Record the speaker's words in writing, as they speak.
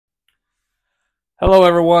Hello,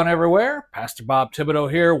 everyone, everywhere. Pastor Bob Thibodeau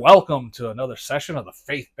here. Welcome to another session of the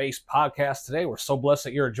Faith-Based Podcast today. We're so blessed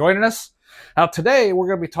that you're joining us. Now, today we're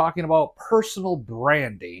going to be talking about personal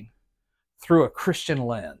branding through a Christian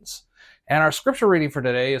lens. And our scripture reading for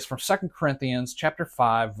today is from 2 Corinthians chapter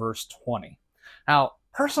 5, verse 20. Now,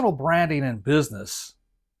 personal branding in business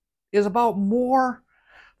is about more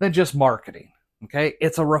than just marketing, okay?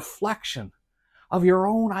 It's a reflection of your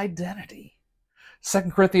own identity.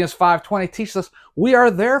 2 Corinthians 5:20 teaches us, we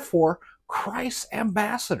are therefore Christ's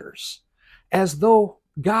ambassadors, as though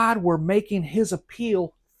God were making his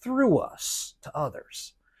appeal through us to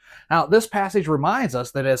others. Now, this passage reminds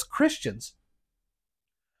us that as Christians,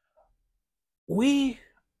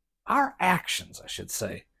 our actions, I should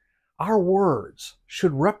say, our words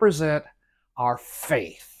should represent our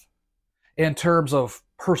faith in terms of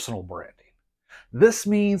personal branding. This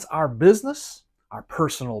means our business, our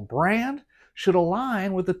personal brand, should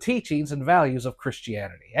align with the teachings and values of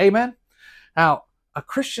Christianity. Amen? Now, a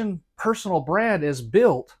Christian personal brand is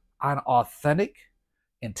built on authentic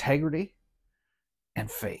integrity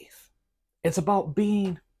and faith. It's about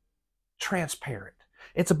being transparent.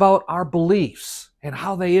 It's about our beliefs and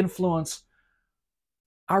how they influence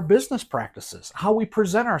our business practices, how we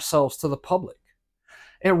present ourselves to the public.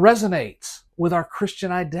 It resonates with our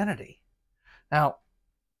Christian identity. Now,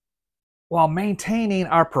 while maintaining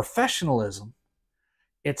our professionalism,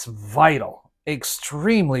 it's vital,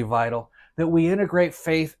 extremely vital, that we integrate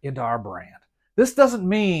faith into our brand. This doesn't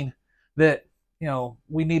mean that,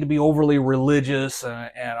 we need to be overly religious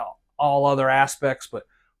and all other aspects, but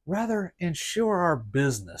rather ensure our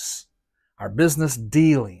business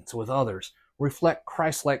dealings with others reflect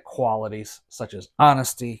Christ-like qualities such as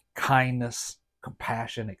honesty, kindness,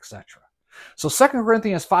 compassion, etc. So 2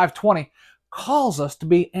 Corinthians 5:20 calls us to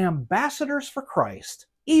be ambassadors for Christ,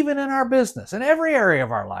 even in our business, in every area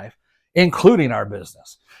of our life, including our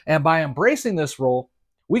business. And by embracing this role,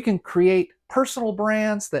 we can create personal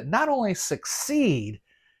brands that not only succeed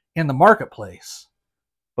in the marketplace,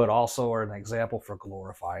 but also are an example for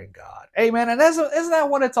glorifying God. Amen. And isn't that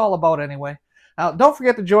what it's all about anyway? Now, don't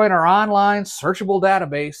forget to join our online searchable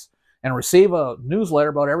database and receive a newsletter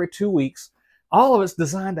about every 2 weeks. All of it's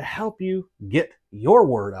designed to help you get your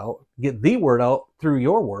word out, get the word out through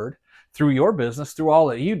your word, through your business, through all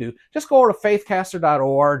that you do. Just go over to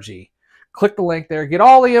faithcaster.org. Click the link there. Get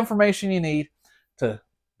all the information you need to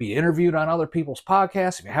be interviewed on other people's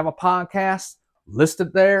podcasts. If you have a podcast, list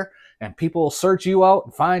it there, and people will search you out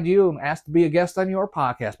and find you and ask to be a guest on your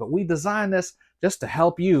podcast. But we designed this just to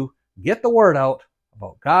help you get the word out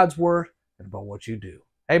about God's word and about what you do.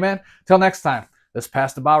 Amen. Till next time, this is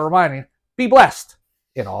Pastor Bob reminding you, be blessed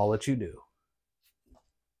in all that you do.